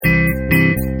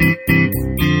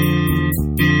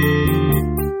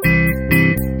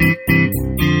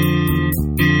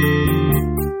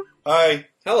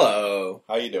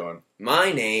you doing?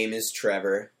 My name is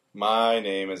Trevor. My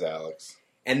name is Alex.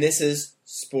 And this is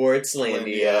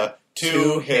Sportslandia.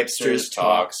 Two hipsters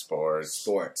talk sports.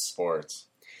 Sports.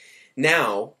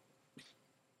 Now,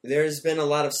 there's been a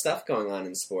lot of stuff going on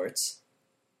in sports.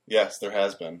 Yes, there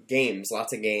has been. Games,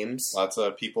 lots of games. Lots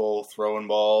of people throwing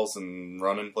balls and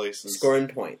running places. Scoring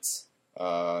points.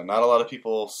 Not a lot of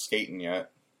people skating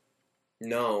yet.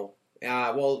 No.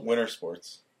 Well, winter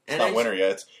sports. It's not winter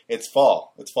yet. It's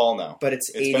fall. It's fall now. But it's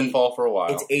been fall for a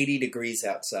while. It's 80 degrees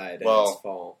outside and it's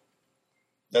fall.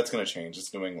 That's going to change.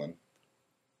 It's New England.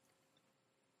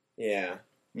 Yeah.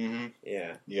 Mm-hmm.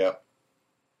 Yeah. Yep.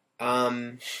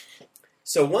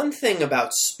 So one thing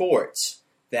about sports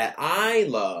that I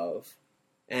love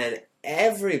and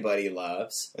everybody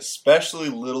loves, especially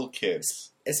little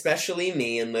kids. Especially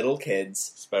me and little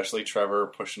kids. Especially Trevor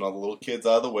pushing all the little kids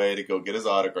out of the way to go get his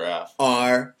autograph.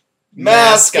 Are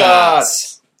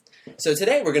mascots! So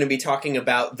today we're going to be talking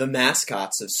about the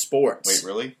mascots of sports. Wait,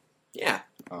 really? Yeah.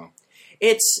 Oh.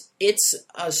 It's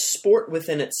a sport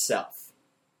within itself.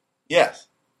 Yes.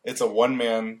 It's a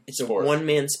one-man sport. A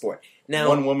one-man sport. Now,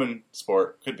 one-woman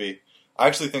sport. Could be. I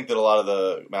actually think that a lot of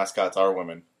the mascots are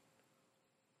women.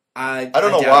 I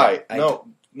don't know why.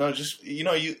 No, just,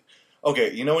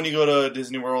 okay, when you go to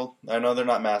Disney World, I know they're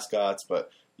not mascots,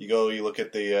 but you look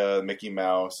at the Mickey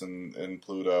Mouse and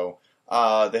Pluto.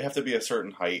 They have to be a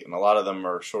certain height, and a lot of them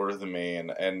are shorter than me,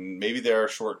 and maybe there are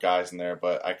short guys in there,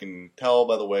 but I can tell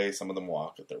by the way some of them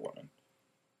walk that they're women.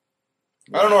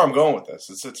 Wow. I don't know where I'm going with this.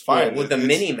 It's fine. Well, with the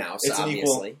Minnie Mouse, it's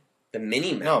obviously. The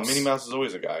Minnie Mouse. No, Minnie Mouse is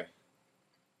always a guy.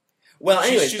 Well,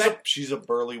 anyways, she's a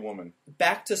burly woman.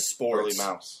 Back to sports. Burly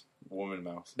mouse. Woman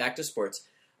mouse. Back to sports.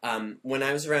 When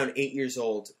I was around 8 years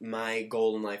old, my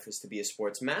goal in life was to be a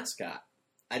sports mascot.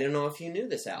 I don't know if you knew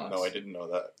this, Alex. No, I didn't know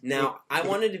that. Now, I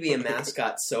wanted to be a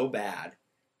mascot so bad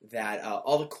that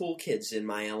all the cool kids in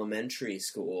my elementary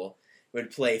school would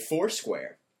play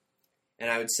Foursquare. And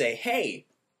I would say, hey,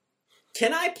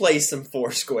 can I play some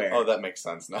Foursquare? Oh, that makes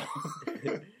sense now.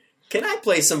 Can I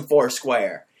play some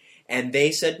Foursquare? And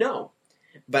they said no.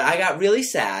 But I got really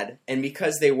sad, and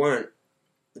because they weren't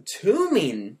too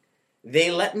mean,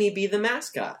 they let me be the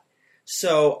mascot.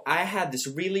 So I had this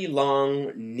really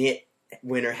long knit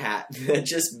winter hat that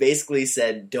just basically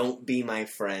said, "Don't be my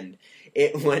friend."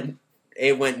 It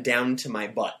went down to my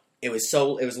butt. It was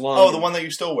long. Oh, the one that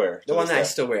you still wear. The one that I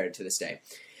still wear to this day.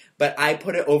 But I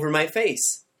put it over my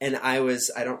face, and I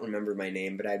don't remember my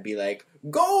name, but I'd be like,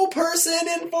 "Go person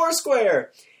in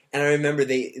Foursquare." And I remember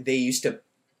they used to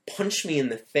punch me in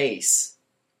the face,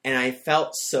 and I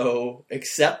felt so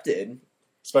accepted.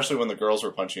 Especially when the girls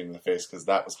were punching you in the face, because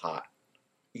that was hot.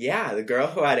 Yeah, the girl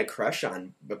who I had a crush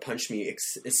on punched me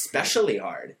especially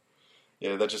hard.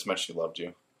 Yeah, that just meant she loved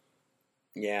you.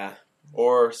 Yeah.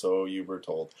 Or so you were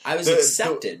told. I was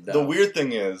accepted, though. The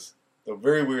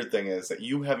very weird thing is that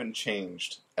you haven't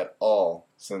changed at all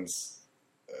since,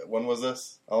 when was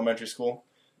this? Elementary school?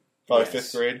 Probably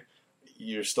yes. 5th grade.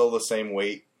 You're still the same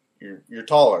weight. You're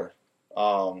taller.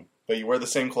 But you wear the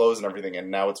same clothes and everything,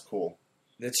 and now it's cool.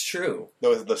 That's true.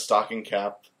 The stocking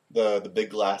cap, the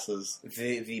big glasses.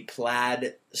 The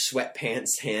plaid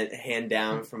sweatpants hand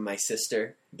down from my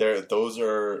sister. Those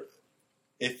are...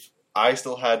 If I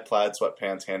still had plaid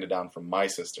sweatpants handed down from my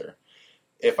sister,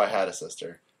 if I had a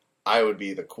sister, I would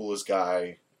be the coolest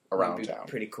guy around town.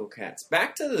 Pretty cool cats.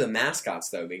 Back to the mascots,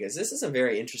 though, because this is a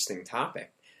very interesting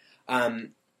topic.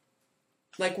 Who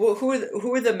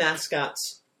are the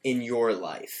mascots in your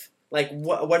life? Like,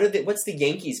 what's the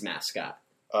Yankees mascot?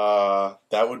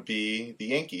 That would be the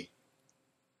Yankee.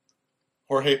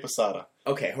 Jorge Posada.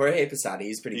 Okay, Jorge Posada.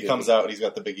 He's pretty good. He comes out and he's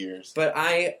got the big ears. But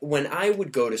when I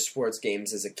would go to sports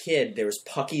games as a kid, there was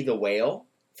Pucky the Whale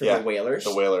for the Whalers.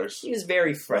 The Whalers. He was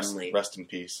very friendly. Rest in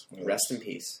peace. Rest in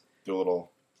peace. Do a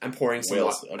little... I'm pouring some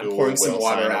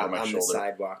water out on the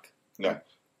sidewalk. Yeah.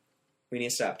 We need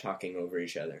to stop talking over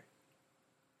each other.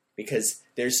 Because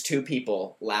there's two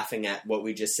people laughing at what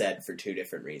we just said for two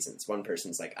different reasons. One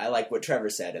person's like, I like what Trevor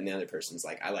said, and the other person's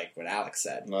like, I like what Alex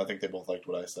said. No, I think they both liked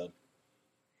what I said.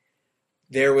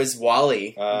 There was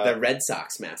Wally, the Red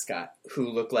Sox mascot, who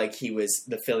looked like he was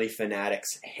the Philly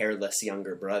Fanatics' hairless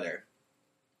younger brother.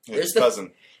 His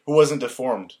cousin, who wasn't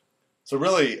deformed. So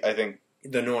really, I think...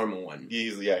 The normal one. He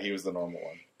was the normal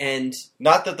one. And...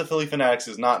 Not that the Philly Fanatics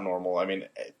is not normal. I mean,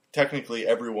 technically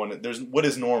everyone... There's what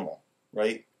is normal,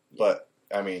 right? But,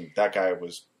 I mean, that guy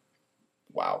was...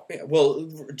 Wow. Well,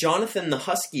 Jonathan the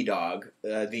Husky Dog,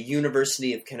 the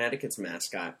University of Connecticut's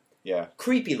mascot. Yeah.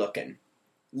 Creepy looking.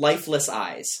 Lifeless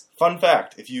eyes. Fun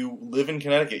fact, if you live in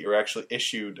Connecticut, you're actually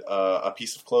issued a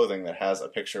piece of clothing that has a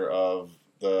picture of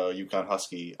the Yukon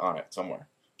Husky on it somewhere.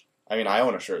 I mean, I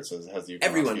own a shirt that says it has the Yukon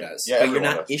Everyone Husky. does. Yeah, but everyone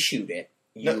you're not does. issued it.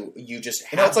 You just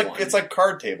have You know, it's like one. it's like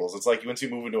card tables. It's like once you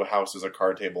move into a house, there's a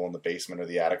card table in the basement or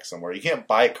the attic somewhere. You can't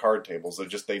buy card tables.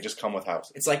 They just come with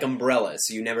houses. It's like umbrellas.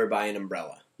 You never buy an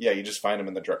umbrella. Yeah, you just find them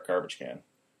in the garbage can.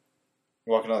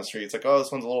 You're walking down the street, it's like, oh,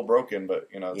 this one's a little broken, but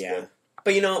it's good.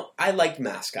 But I liked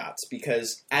mascots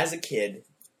because as a kid,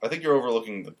 I think you're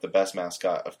overlooking the best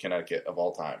mascot of Connecticut of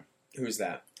all time. who's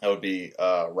that? That would be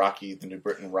Rocky, the New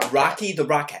Britain Rocket. Rocky the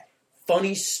Rocket.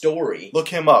 Funny story. Look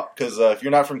him up, because if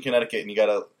you're not from Connecticut and you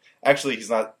gotta... Actually, he's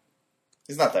not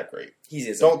that great. He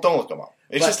is. Don't look him up.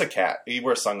 It's just a cat. He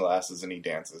wears sunglasses and he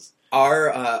dances.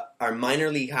 Our minor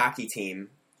league hockey team,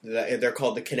 they're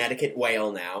called the Connecticut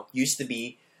Whale now, used to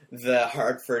be the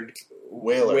Hartford...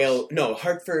 Whalers.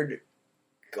 Hartford...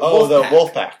 Oh, the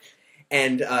Wolfpack.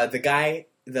 And the guy,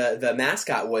 the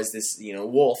mascot was this,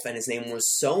 wolf, and his name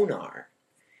was Sonar.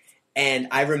 And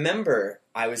I remember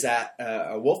I was at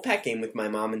a Wolfpack game with my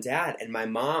mom and dad, and my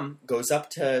mom goes up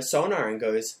to Sonar and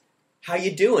goes, "How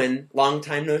you doing? Long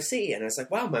time no see." And I was like,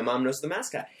 "Wow, my mom knows the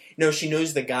mascot." No, she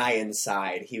knows the guy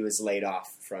inside. He was laid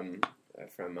off from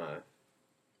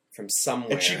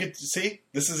somewhere. And she could see.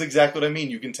 This is exactly what I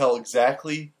mean. You can tell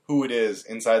exactly who it is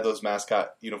inside those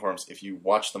mascot uniforms if you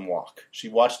watch them walk. She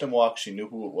watched him walk. She knew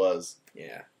who it was.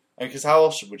 Yeah. Because how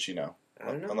else would she know? I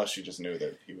don't know. Unless she just knew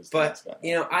that he was the But,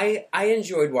 mascot. I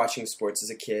enjoyed watching sports as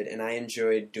a kid, and I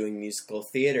enjoyed doing musical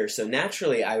theater, so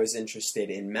naturally I was interested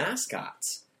in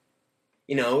mascots.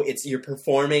 You're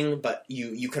performing, but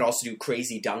you could also do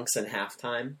crazy dunks in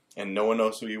halftime. And no one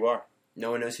knows who you are.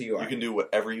 No one knows who you are. You can do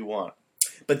whatever you want.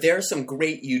 But there are some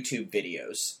great YouTube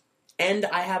videos. And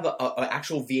I have a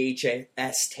actual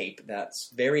VHS tape that's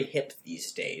very hip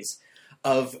these days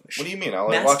of... What do you mean? I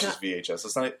only watch this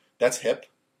VHS. That's hip?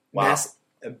 Wow.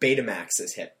 Betamax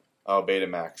is hip. Oh,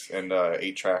 Betamax and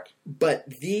 8-track. But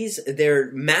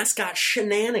they're mascot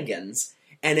shenanigans,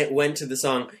 and it went to the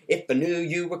song, "If I Knew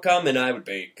You Were Coming, I Would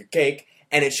Bake a Cake,"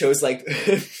 and it shows and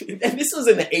this was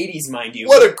in the 80s, mind you.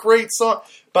 What a great song!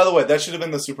 By the way, that should have been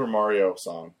the Super Mario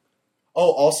song.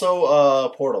 Oh, also,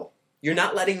 Portal. You're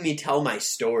not letting me tell my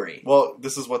story. Well,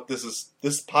 this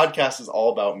This podcast is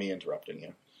all about me interrupting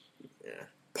you. Yeah.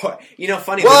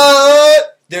 Funny.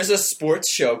 What? There's a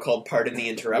sports show called Pardon the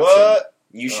Interruption. What?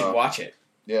 You should watch it.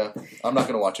 Yeah, I'm not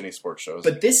going to watch any sports shows.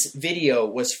 But this video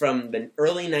was from the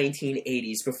early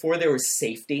 1980s, before there was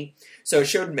safety. So it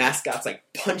showed mascots like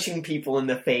punching people in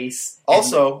the face.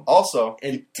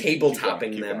 And table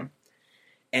topping them.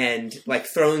 And like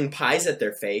throwing pies at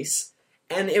their face.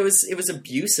 And it was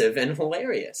abusive and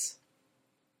hilarious.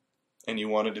 And you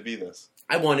wanted to be this.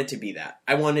 I wanted to be that.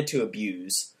 I wanted to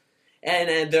abuse.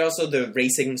 And they're also the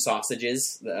racing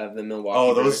sausages of the Milwaukee.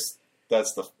 Oh, Brewers. They're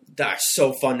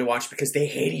so fun to watch because they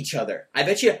hate each other. I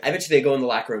bet you they go in the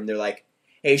locker room. They're like,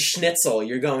 "Hey, Schnitzel,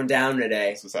 you're going down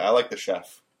today." I like the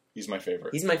chef. He's my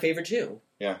favorite. He's my favorite too.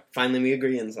 Yeah. Finally, we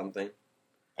agree on something.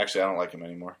 Actually, I don't like him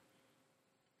anymore.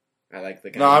 I like the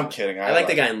guy. No, I'm kidding. I like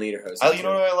the guy in Lederhosen. You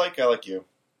know what I like? I like you.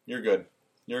 You're good.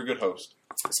 You're a good host.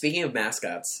 Speaking of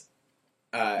mascots,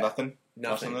 Nothing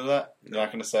to that. No. You're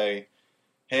not going to say,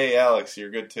 "Hey, Alex,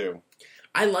 you're good too."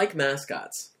 I like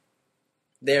mascots.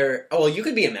 You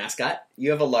could be a mascot.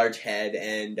 You have a large head,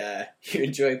 and you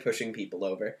enjoy pushing people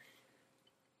over.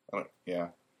 Yeah.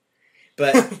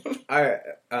 But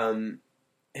the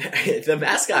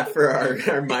mascot for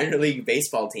our minor league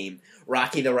baseball team,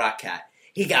 Rocky the Rocket,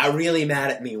 he got really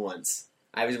mad at me once.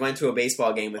 I went to a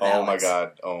baseball game with Alex. Oh my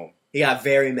god. Oh. He got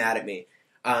very mad at me.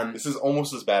 This is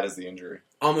almost as bad as the injury.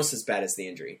 Almost as bad as the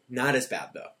injury. Not as bad,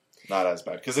 though. Not as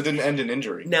bad, because it didn't end in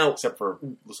injury. Now, except for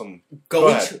some...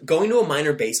 Going to a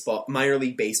minor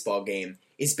league baseball game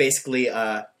is basically,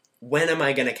 when am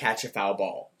I going to catch a foul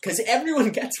ball? Because everyone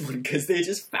gets one, because they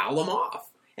just foul them off.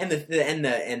 And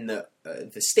the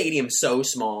stadium's so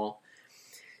small.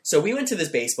 So we went to this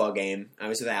baseball game. I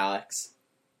was with Alex.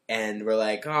 And we're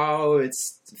like, "Oh,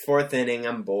 it's 4th inning.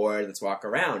 I'm bored. Let's walk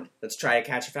around. Let's try to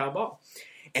catch a foul ball."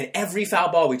 And every foul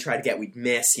ball we tried to get, we'd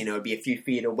miss. It'd be a few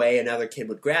feet away. Another kid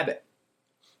would grab it.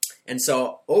 And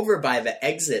so over by the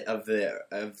exit of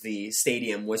the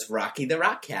stadium was Rocky the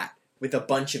Rocket with a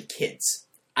bunch of kids.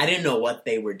 I didn't know what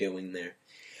they were doing there.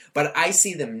 But I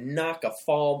see them knock a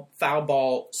foul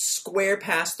ball square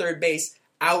past third base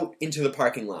out into the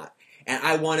parking lot. And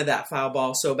I wanted that foul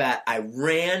ball so bad. I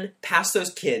ran past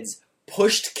those kids,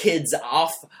 pushed kids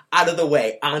out of the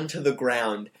way onto the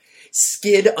ground,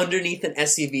 skid underneath an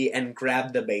SUV, and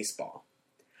grabbed the baseball.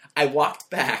 I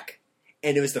walked back,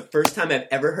 and it was the first time I've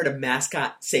ever heard a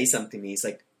mascot say something to me. He's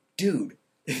like, "Dude,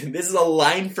 this is a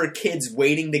line for kids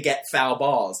waiting to get foul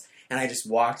balls." And I just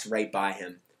walked right by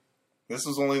him. This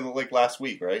was only like last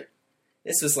week, right?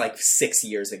 This was like 6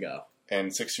 years ago.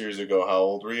 And 6 years ago, how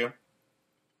old were you?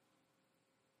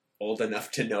 Old enough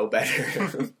to know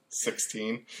better.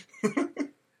 16.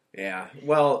 Yeah.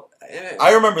 Well,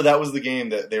 I remember that was the game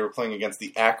that they were playing against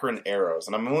the Akron Arrows,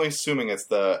 and I'm only assuming it's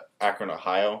the Akron,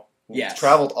 Ohio. We yes.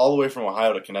 traveled all the way from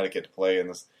Ohio to Connecticut to play in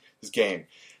this game.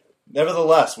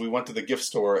 Nevertheless, we went to the gift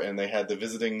store, and they had the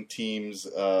visiting team's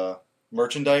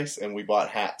merchandise, and we bought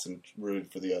hats and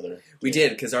rooted for the other team. We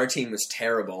did, because our team was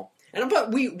terrible. And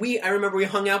but I remember we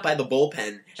hung out by the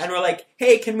bullpen, and we're like,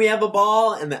 "Hey, can we have a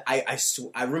ball?" And I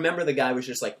remember the guy was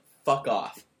just like, "Fuck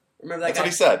off." Remember that That's guy? what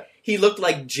he said. He looked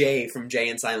like Jay from Jay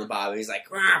and Silent Bob. He's like,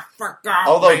 "Fuck off."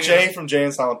 Although man." Jay from Jay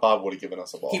and Silent Bob would have given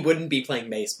us a ball. He wouldn't be playing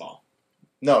baseball.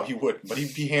 No, he wouldn't. But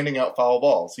he'd be handing out foul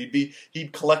balls.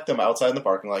 He'd collect them outside in the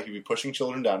parking lot. He'd be pushing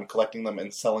children down, collecting them,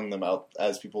 and selling them out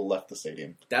as people left the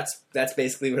stadium. That's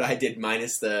basically what I did,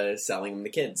 minus the selling them to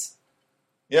kids.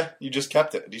 Yeah, you just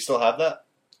kept it. Do you still have that?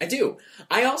 I do.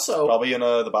 I also Probably in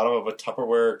the bottom of a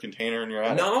Tupperware container in your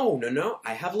attic. No.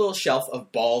 I have a little shelf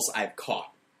of balls I've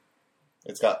caught.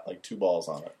 It's got like 2 balls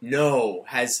on it. No,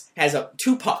 has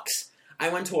 2 pucks. I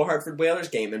went to a Hartford Whalers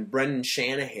game and Brendan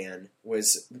Shanahan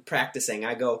was practicing.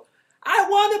 I go, "I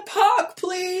want a puck,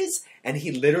 please!" And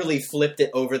he literally flipped it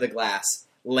over the glass,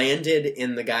 landed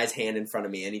in the guy's hand in front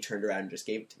of me, and he turned around and just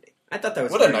gave it to me. I thought that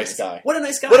was What a very nice guy. What a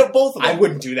nice guy. What if both of them? I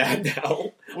wouldn't do that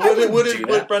now.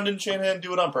 Would Brendan Shanahan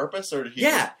do it on purpose, or did he?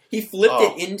 Yeah, he flipped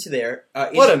it into there.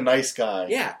 What a nice guy.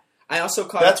 Yeah. I also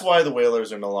caught... That's why the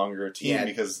Whalers are no longer a team, Yeah.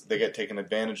 because they get taken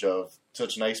advantage of.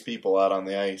 Such nice people out on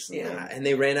the ice. And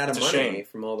they ran out of It's a money shame.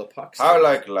 from all the pucks. I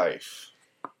like life.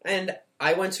 And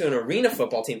I went to an arena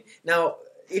football team. Now,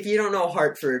 if you don't know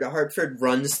Hartford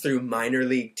runs through minor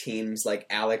league teams like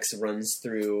Alex runs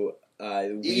through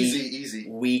Easy.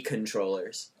 Wii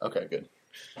controllers. Okay, good.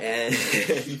 And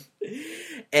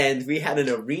and we had an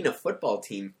arena football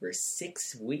team for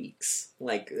 6 weeks,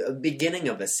 like beginning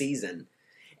of the season.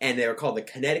 And they were called the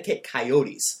Connecticut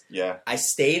Coyotes. Yeah. I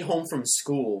stayed home from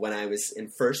school when I was in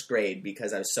first grade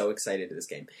because I was so excited to this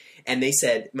game. And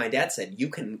my dad said, "You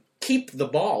can keep the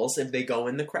balls if they go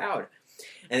in the crowd."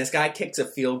 And this guy kicks a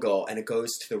field goal and it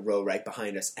goes to the row right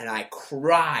behind us. And I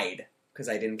cried because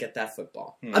I didn't get that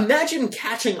football. Imagine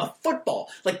catching a football.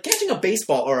 Like catching a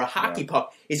baseball or a hockey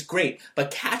puck is great.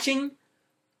 But catching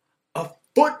a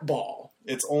football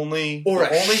It's only... or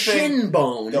the a only shin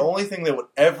bone. The only thing that would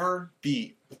ever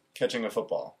beat catching a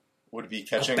football would be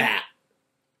catching... A bat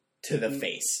to the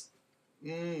face.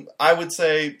 I would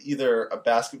say either a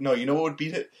basket... No, you know what would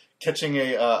beat it? Catching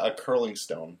a curling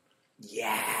stone.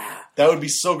 Yeah. That would be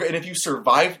so great. And if you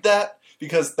survived that,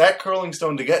 because that curling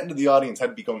stone to get into the audience had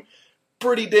to be going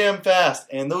pretty damn fast.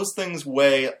 And those things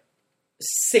weigh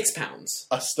 6 pounds.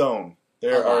 a stone. They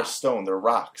A are lot. a stone. They're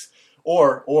rocks.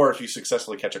 Or if you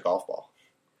successfully catch a golf ball.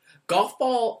 Golf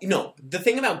ball, the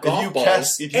thing about golf you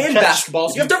balls catch- and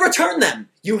basketballs, you have to return them.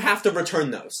 You have to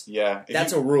return those. Yeah.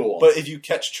 That's a rule. But if you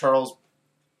catch Charles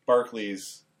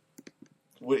Barkley's...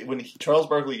 When Charles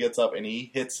Barkley gets up and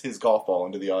he hits his golf ball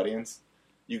into the audience,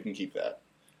 you can keep that.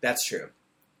 That's true.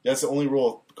 That's the only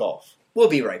rule of golf. We'll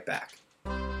be right back.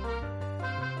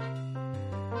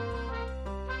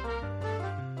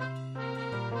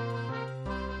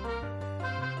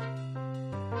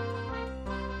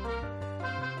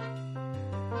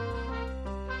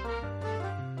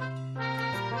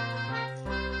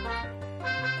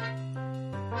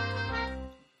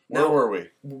 Where were we?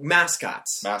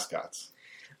 Mascots. Mascots.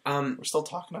 We're still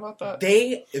talking about that?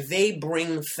 They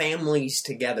bring families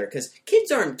together because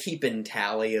kids aren't keeping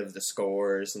tally of the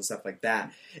scores and stuff like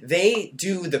that. They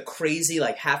do the crazy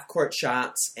like half court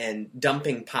shots and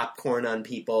dumping popcorn on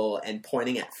people and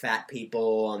pointing at fat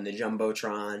people on the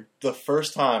jumbotron. The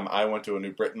first time I went to a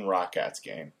New Britain Rockets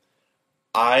game,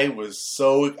 I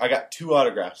got 2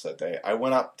 autographs that day. I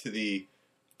went up to the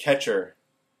catcher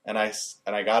and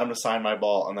I got him to sign my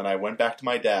ball, and then I went back to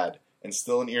my dad. And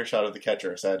still in earshot of the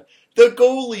catcher, said, "The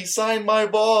goalie signed my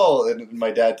ball." And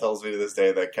my dad tells me to this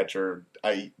day that catcher,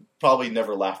 I probably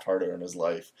never laughed harder in his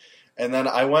life. And then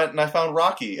I went and I found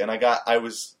Rocky, and I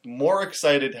was more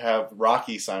excited to have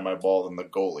Rocky sign my ball than the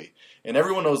goalie. And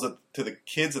everyone knows that to the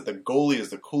kids that the goalie is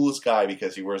the coolest guy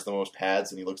because he wears the most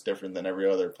pads and he looks different than every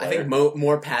other player. I think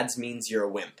more pads means you're a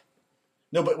wimp.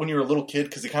 No, but when you were a little kid,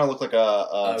 because he kind of looked like a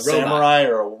robot. samurai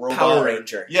or a robot. Power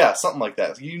Ranger. Yeah, something like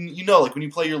that. You know, like when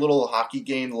you play your little hockey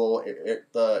game,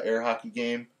 the air hockey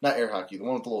game. Not air hockey, the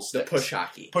one with the little sticks. The push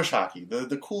hockey. Push hockey.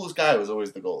 The coolest guy was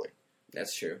always the goalie.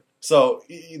 That's true. So,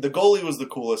 the goalie was the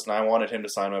coolest, and I wanted him to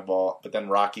sign my ball. But then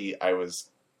Rocky, I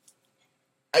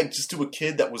just do a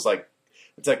kid that was like,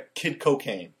 it's like kid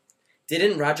cocaine.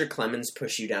 Didn't Roger Clemens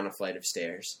push you down a flight of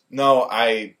stairs? No,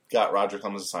 I got Roger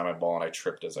Clemens to sign my ball, and I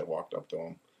tripped as I walked up to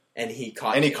him. And he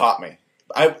caught And you. he caught me.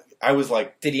 I was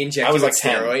like... Did he inject I was you like with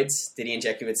 10. steroids? Did he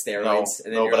inject you with steroids?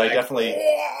 No, but I definitely...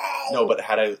 No, but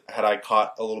had I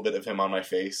caught a little bit of him on my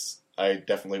face, I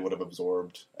definitely would have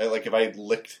absorbed... if I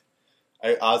licked...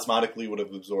 I osmotically would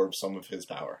have absorbed some of his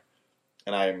power.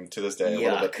 And I am, to this day,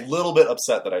 a little bit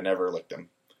upset that I never licked him.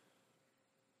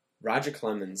 Roger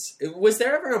Clemens. Was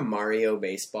there ever a Mario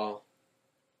baseball?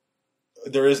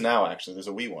 There is now, actually. There's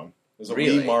a Wii one. There's a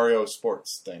Really? Wii Mario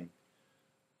Sports thing.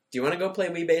 Do you want to go play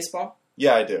Wii baseball?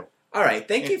 Yeah, I do. All right.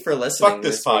 Thank you for listening. Fuck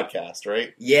this week. podcast,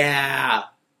 right? Yeah.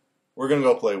 We're going to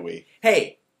go play Wii.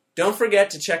 Hey, don't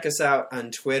forget to check us out on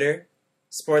Twitter,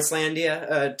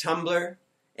 Sportslandia, Tumblr,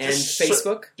 and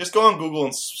Facebook. Just go on Google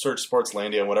and search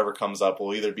Sportslandia, and whatever comes up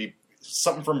will either be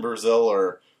something from Brazil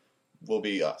or will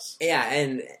be us. Yeah,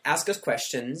 and ask us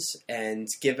questions and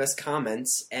give us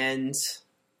comments, and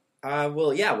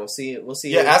we'll see.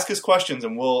 Yeah, ask us questions,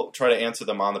 and we'll try to answer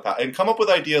them on the podcast. And come up with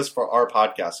ideas for our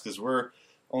podcast, because we're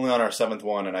only on our 7th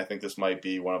one, and I think this might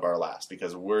be one of our last,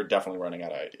 because we're definitely running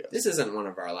out of ideas. This isn't one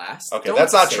of our last. Okay, Don't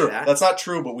that's not say true. that. That's not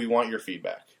true, but we want your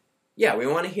feedback. Yeah, we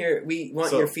want to hear. We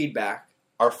want your feedback.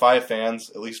 Our 5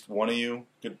 fans, at least one of you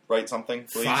could write something,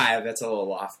 please. 5. That's a little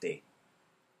lofty.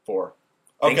 4.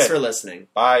 Okay. Thanks for listening.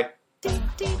 Bye.